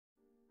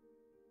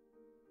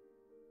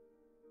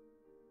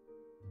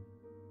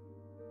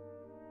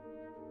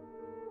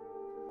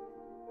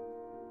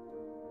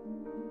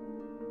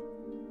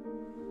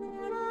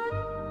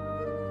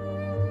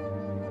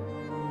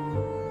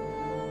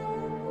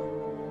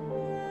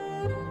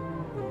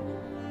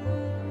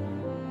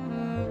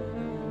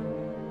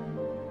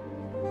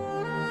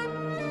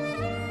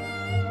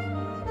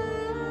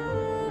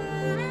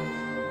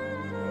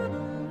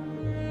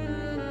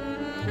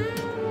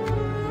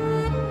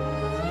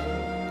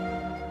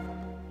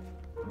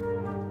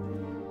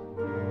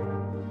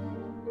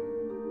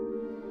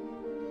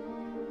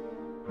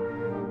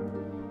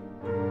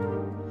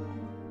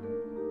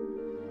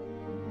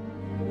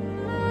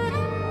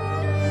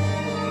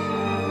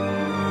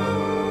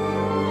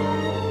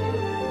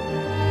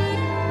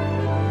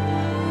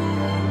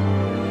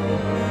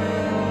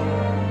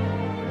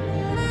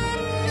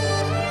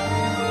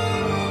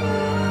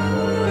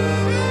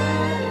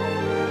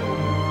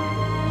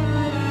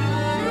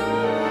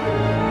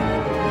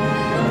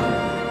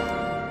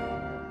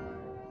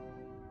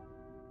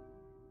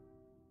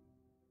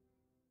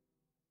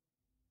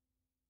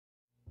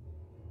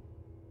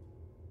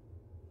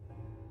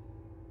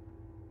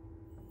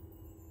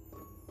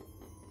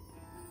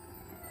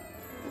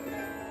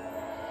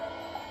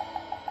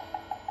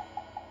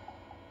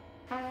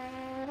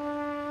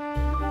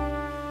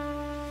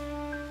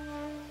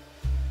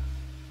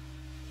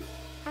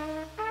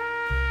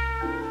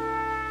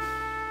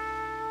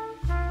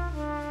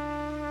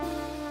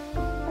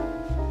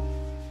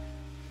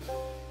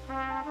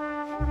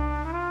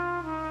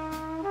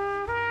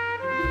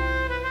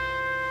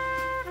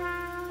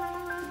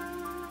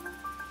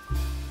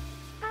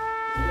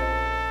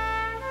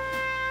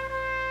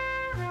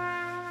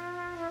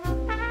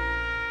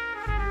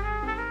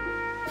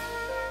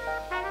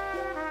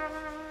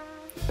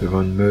Det var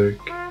en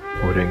mörk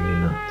och regnig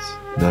natt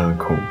när han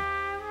kom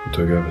och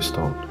tog över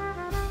stan.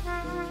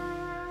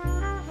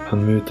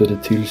 Han mutade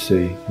till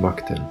sig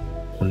makten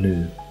och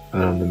nu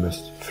är han den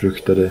mest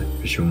fruktade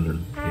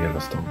personen i hela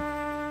stan.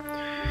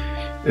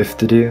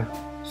 Efter det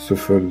så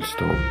föll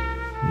stan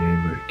ner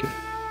i mörker.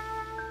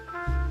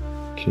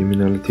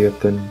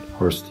 Kriminaliteten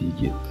har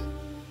stigit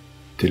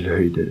till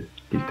höjder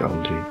likt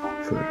aldrig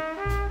förr.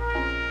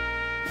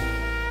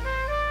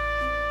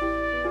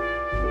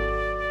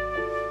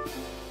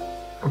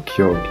 Och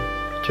jag,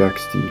 Jack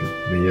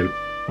Steele, med hjälp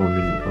av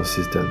min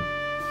assistent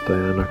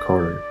Diana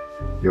Carter,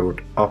 gör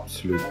vårt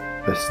absolut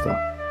bästa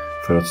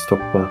för att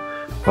stoppa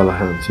alla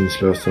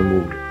hänsynslösa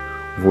mord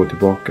och få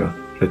tillbaka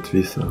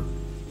rättvisa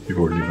i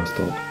vår lilla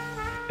stad.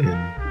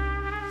 En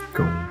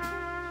gång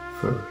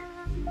för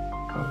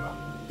alla.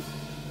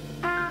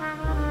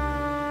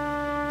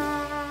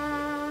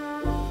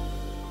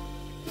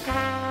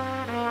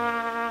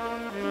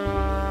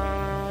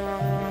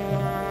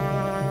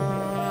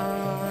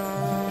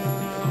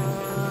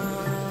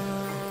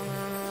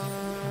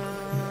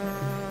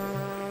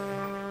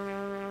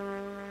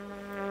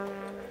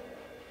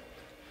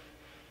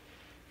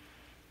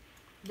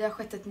 Det har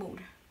skett ett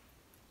mord.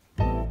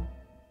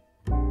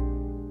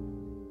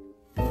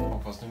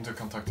 Hoppas du inte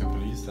kontaktar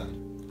polisen.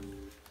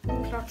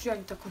 Klart jag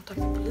inte har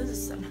kontaktat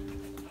polisen.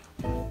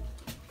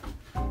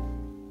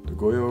 Du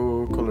går ju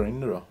och kollar in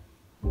det då.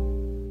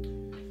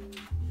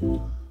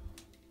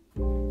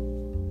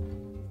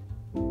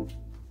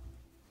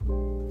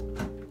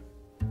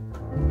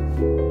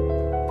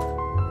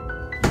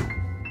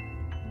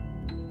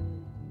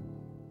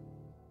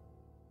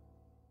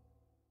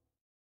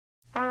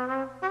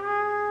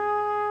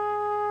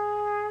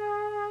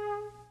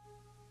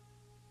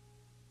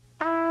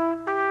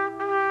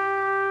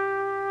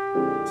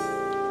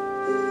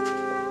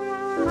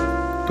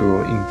 Det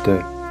var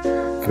inte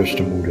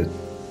första mordet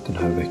den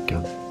här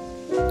veckan.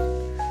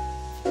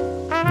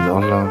 Men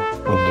alla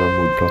andra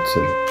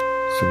mordplatser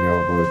som jag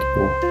har varit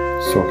på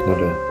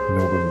saknade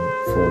någon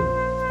form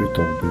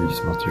utav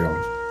bevismaterial.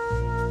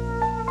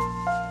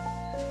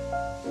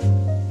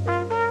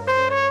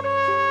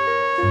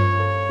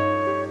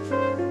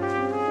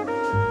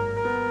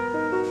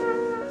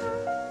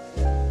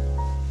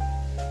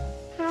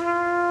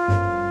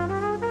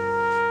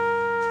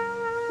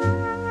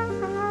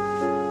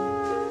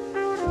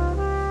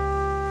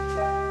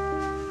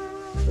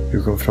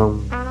 Vi kom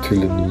fram till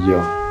den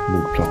nya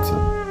mordplatsen.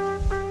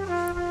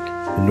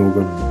 Men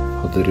någon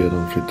hade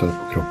redan flyttat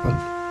på kroppen.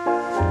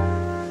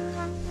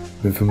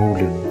 Men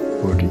förmodligen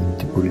var det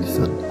inte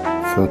polisen,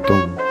 för att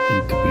de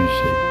inte bryr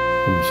sig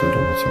om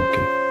sådana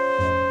saker.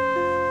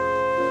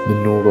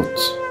 Men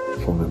något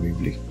fångade min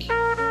blick.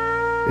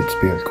 Ett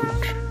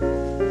spelkort.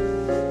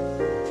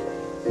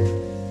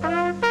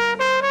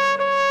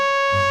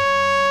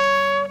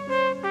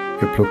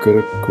 Jag plockade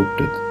upp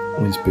kortet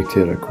och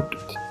inspekterade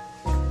kortet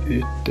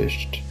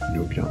ytterst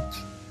noggrant.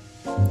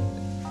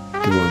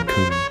 Det var en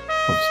kung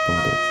av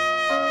spader.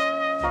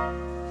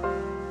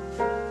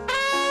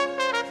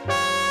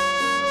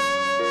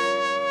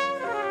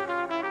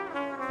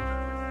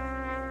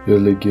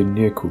 Jag lägger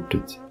ner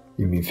kortet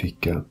i min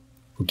ficka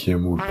och ger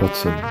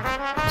mordplatsen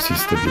en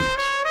sista blick.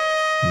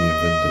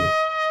 Nedvänder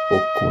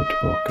och går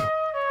tillbaka.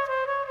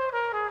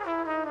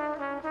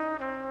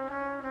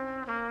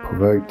 På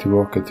väg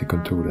tillbaka till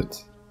kontoret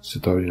så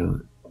tar jag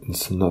en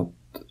snabb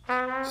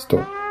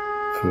stopp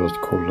för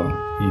att kolla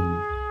in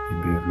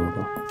i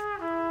brevlådan.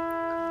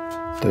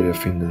 Där jag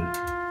finner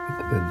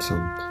ett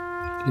ensamt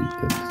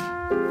litet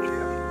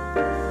brev.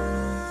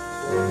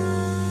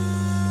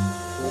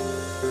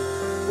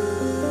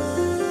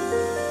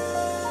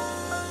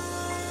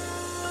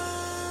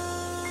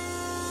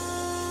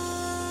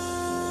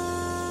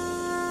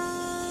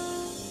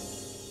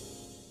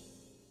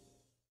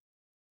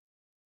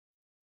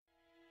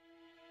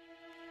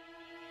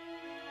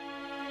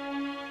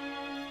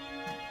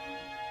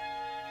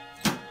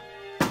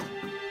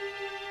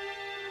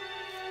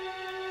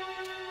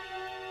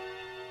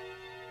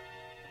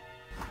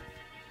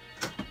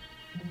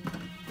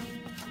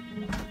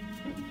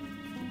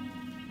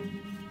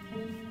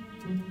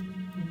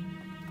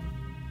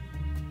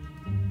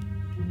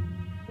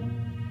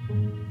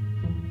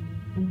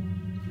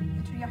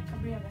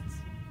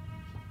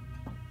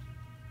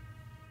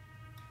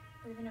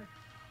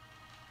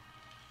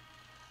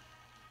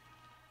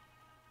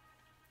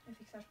 Jag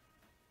fixar.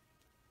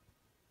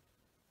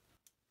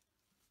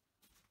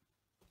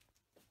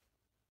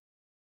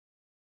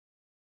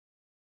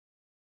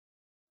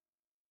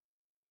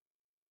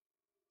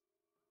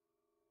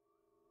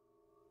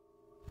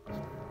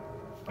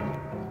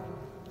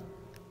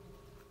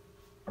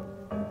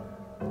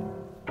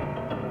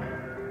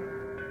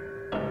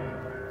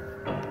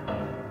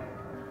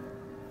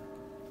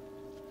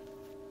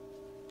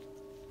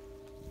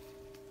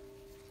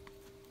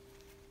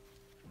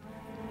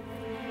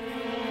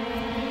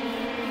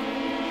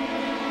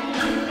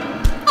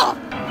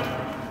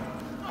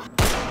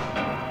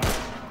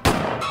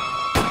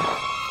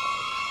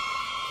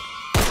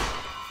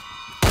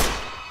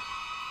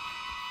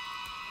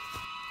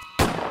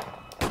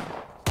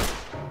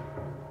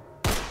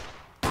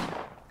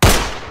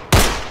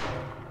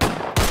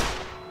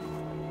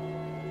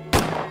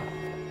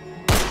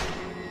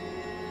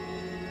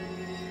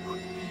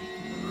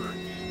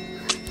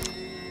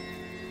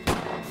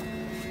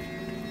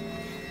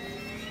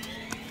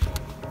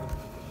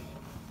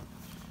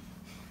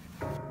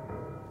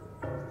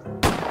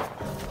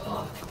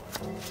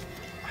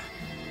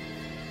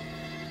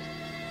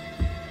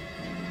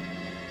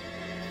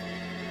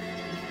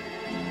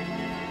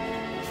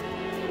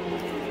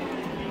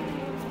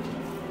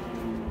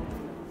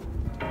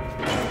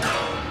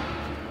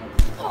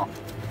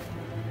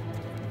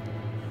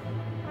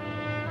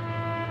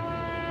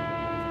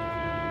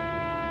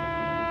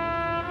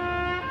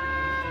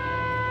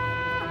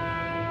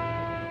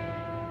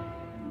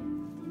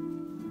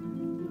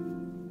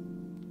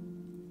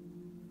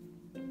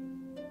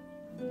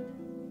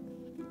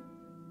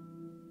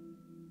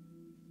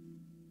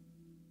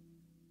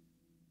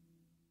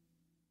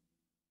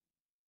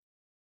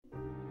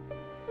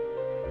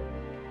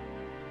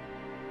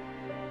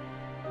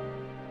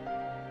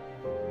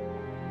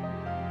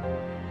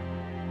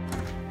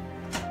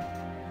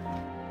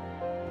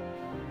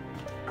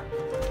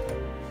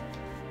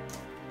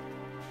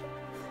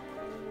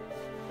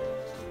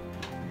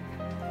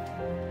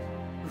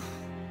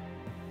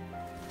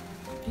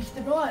 Gick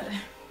det bra eller?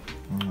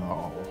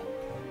 Ja.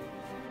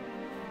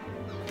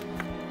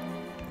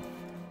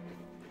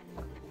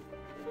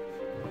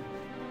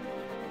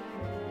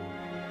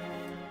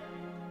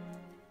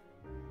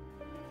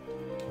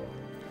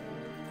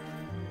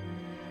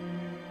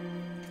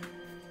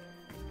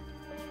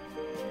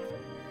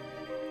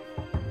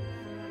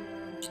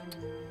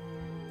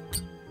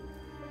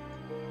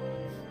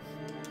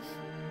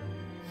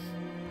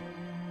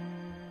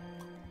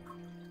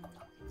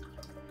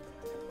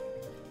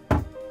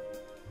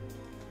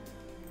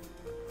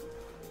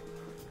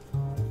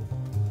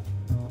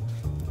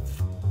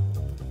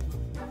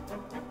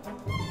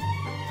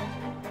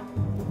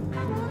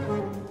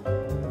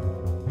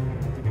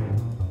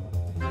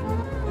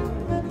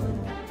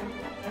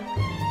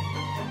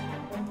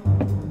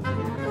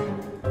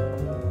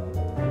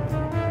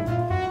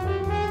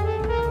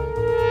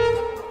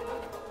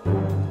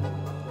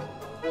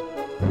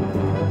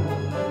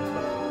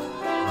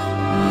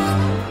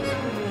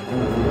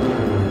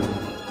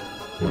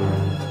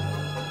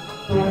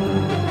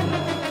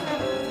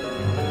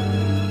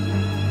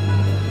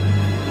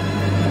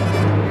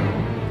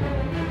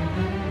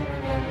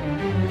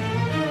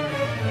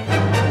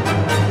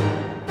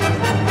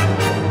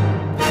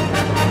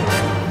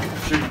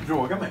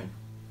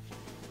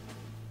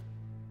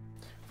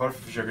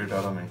 Varför försöker du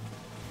döda mig?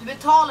 Du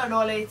betalar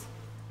dåligt.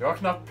 Jag har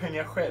knappt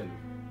pengar själv.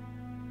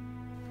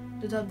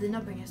 Du tar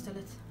dina pengar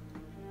istället.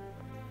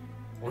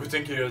 Och hur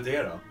tänker du göra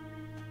det då?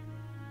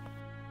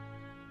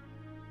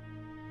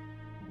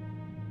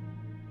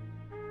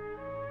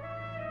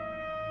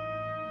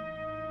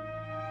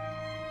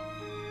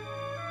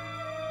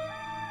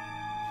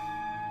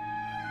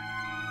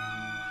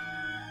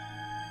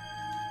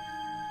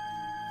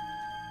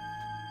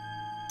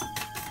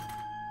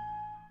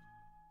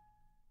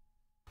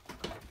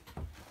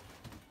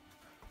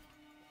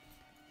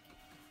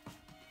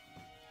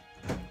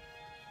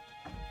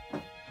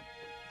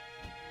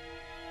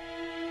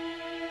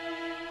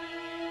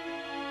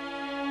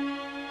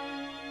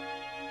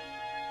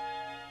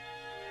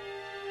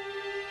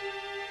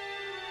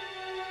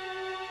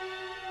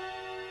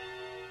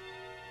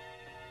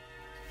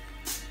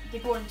 Det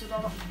går inte att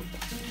döda.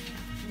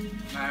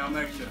 Nej, jag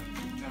märkte det.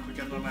 Jag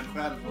skickade några män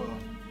själv och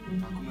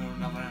han kommer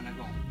undan varenda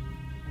gång.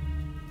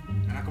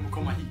 Men han kommer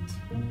komma hit.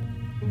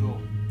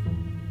 Då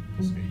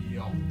ska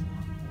jag ta honom.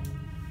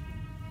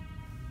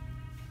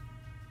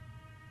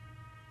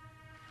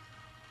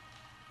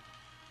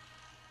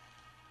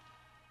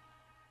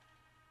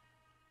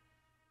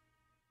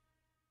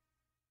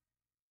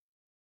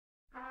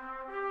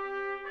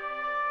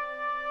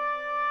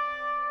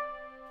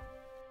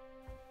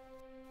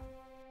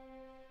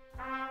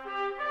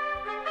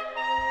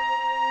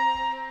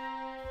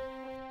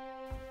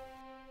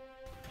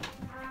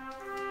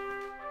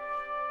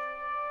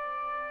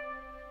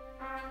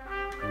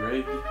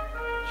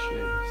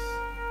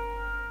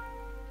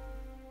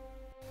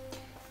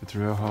 Jag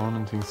tror jag har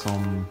någonting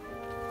som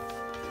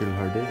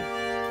tillhör dig.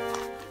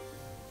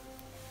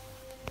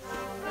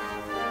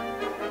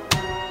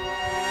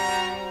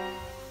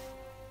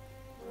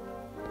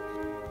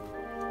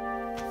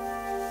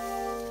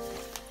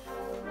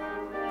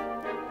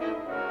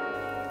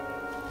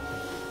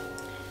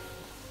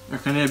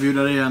 Jag kan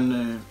erbjuda dig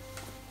en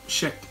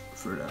check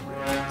för det där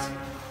brevet.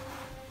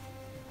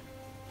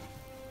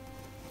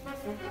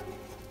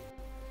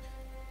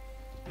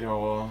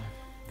 Ja,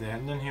 det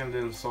händer en hel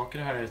del saker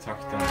här i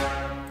takten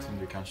som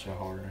du kanske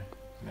har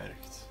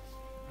märkt.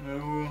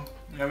 Jo,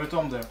 jag vet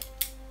om det.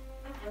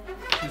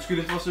 Du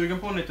skulle inte vara sugen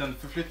på en liten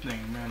förflyttning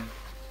med en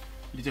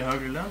lite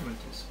högre lön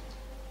möjligtvis.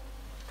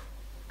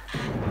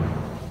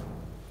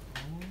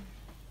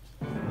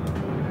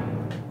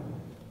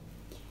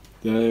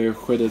 Det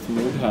skedde ett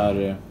mord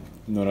här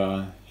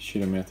några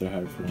kilometer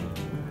härifrån.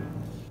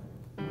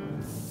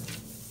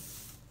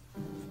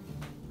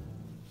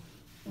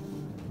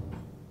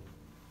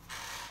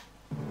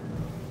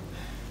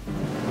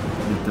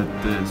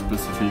 Ett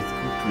specifikt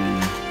kort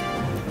vid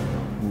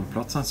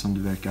mordplatsen som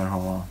du verkar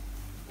ha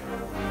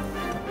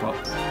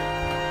tappat.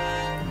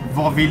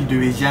 Vad vill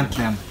du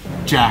egentligen,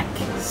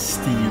 Jack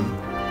Steele?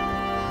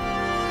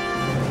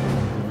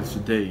 Det var för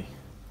dig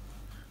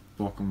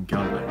bakom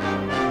galler.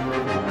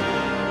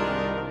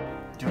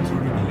 Jag tror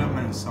du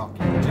glömmer en sak,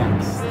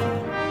 Jack Steele.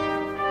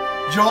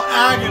 Jag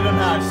äger den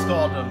här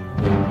staden.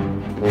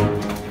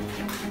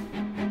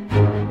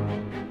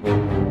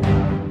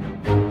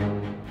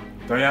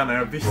 Diana,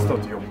 jag visste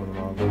att du jobbade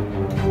med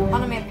honom.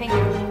 Han har mer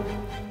pengar.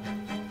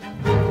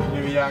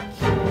 Nu, Jack.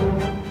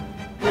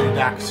 Det är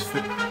dags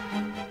för...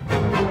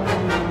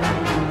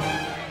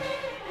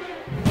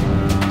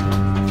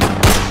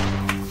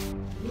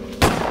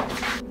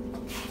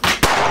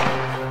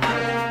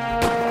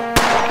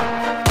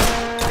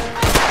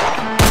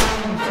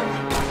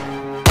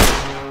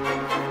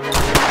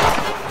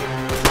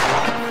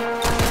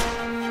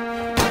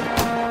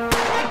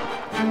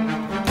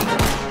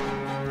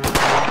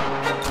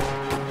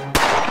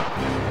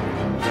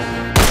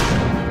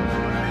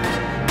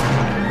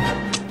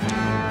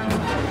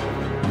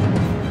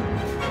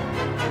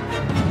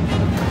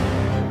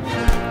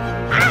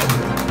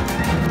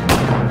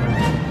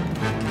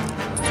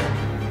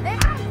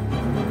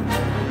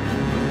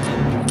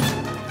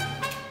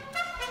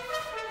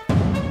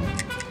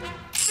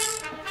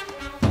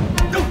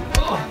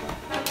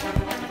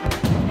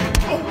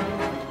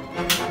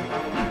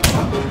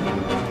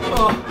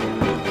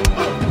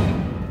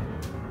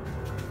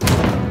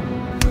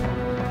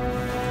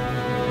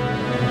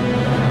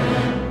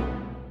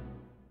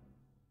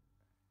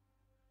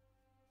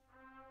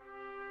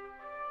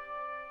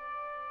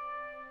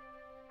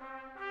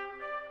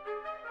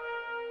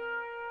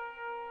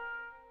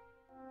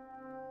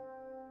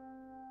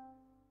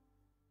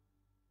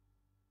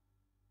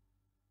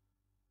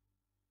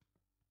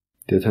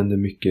 Det hände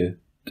mycket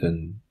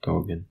den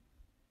dagen.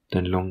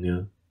 Den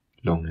långa,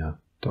 långa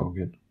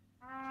dagen.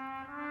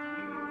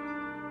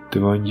 Det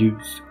var en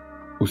ljus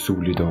och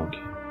solig dag.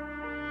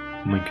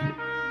 Man kunde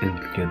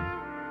äntligen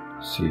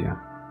se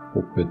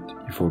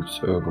hoppet i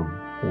folks ögon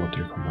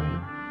återkomma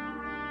igen.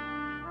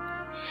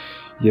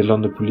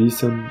 Gällande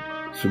polisen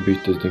så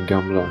byttes den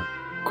gamla,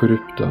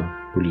 korrupta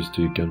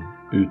polisstyrkan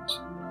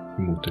ut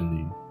mot en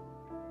ny.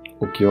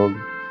 Och jag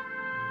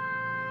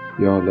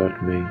har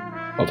lärt mig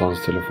att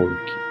anställa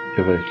folk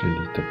jag verkligen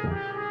litar på.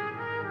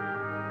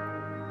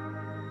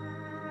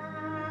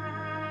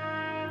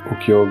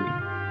 Och jag,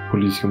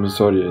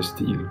 poliskommissarie i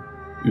stil,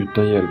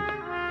 utan hjälp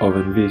av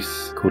en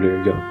viss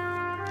kollega,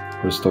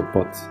 har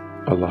stoppat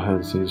alla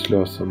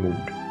hänsynslösa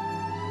mord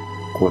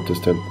och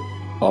återställt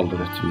all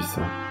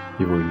rättvisa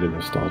i vår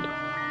lilla stad.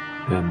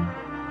 En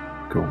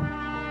gång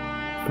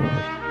för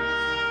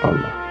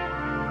alla.